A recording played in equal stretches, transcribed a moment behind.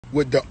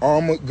with the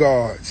armored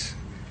guards.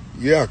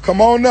 Yeah,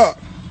 come on up.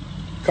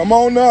 Come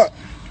on up.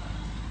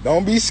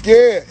 Don't be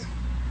scared.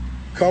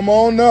 Come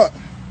on up.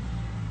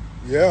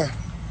 Yeah.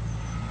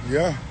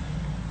 Yeah.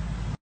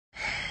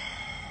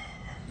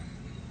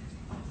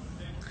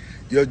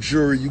 Your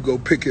jewelry, you go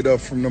pick it up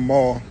from the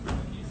mall.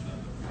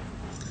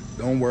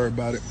 Don't worry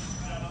about it.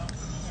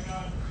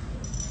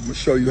 I'm gonna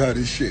show you how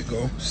this shit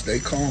go. Stay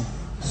calm.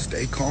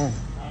 Stay calm.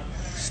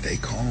 Stay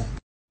calm.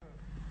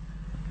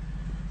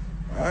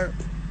 All right.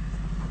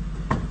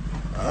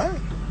 All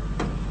right.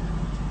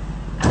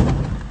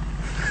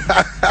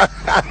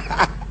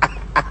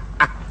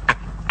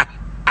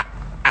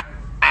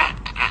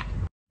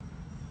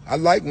 I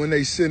like when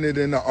they send it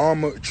in the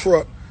armored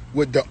truck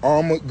with the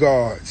armored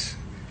guards.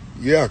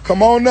 Yeah,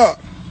 come on up.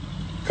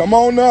 Come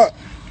on up.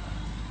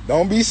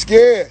 Don't be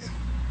scared.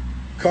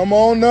 Come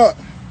on up.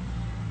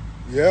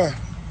 Yeah.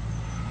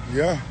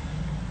 Yeah.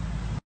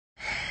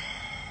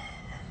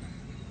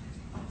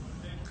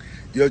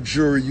 Your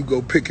jewelry, you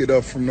go pick it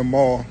up from the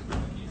mall.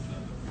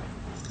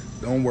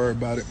 Don't worry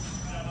about it.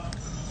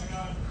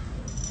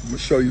 I'm gonna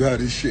show you how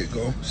this shit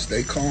go.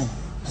 Stay calm.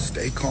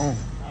 Stay calm.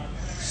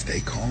 Stay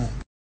calm.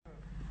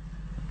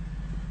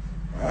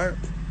 All right.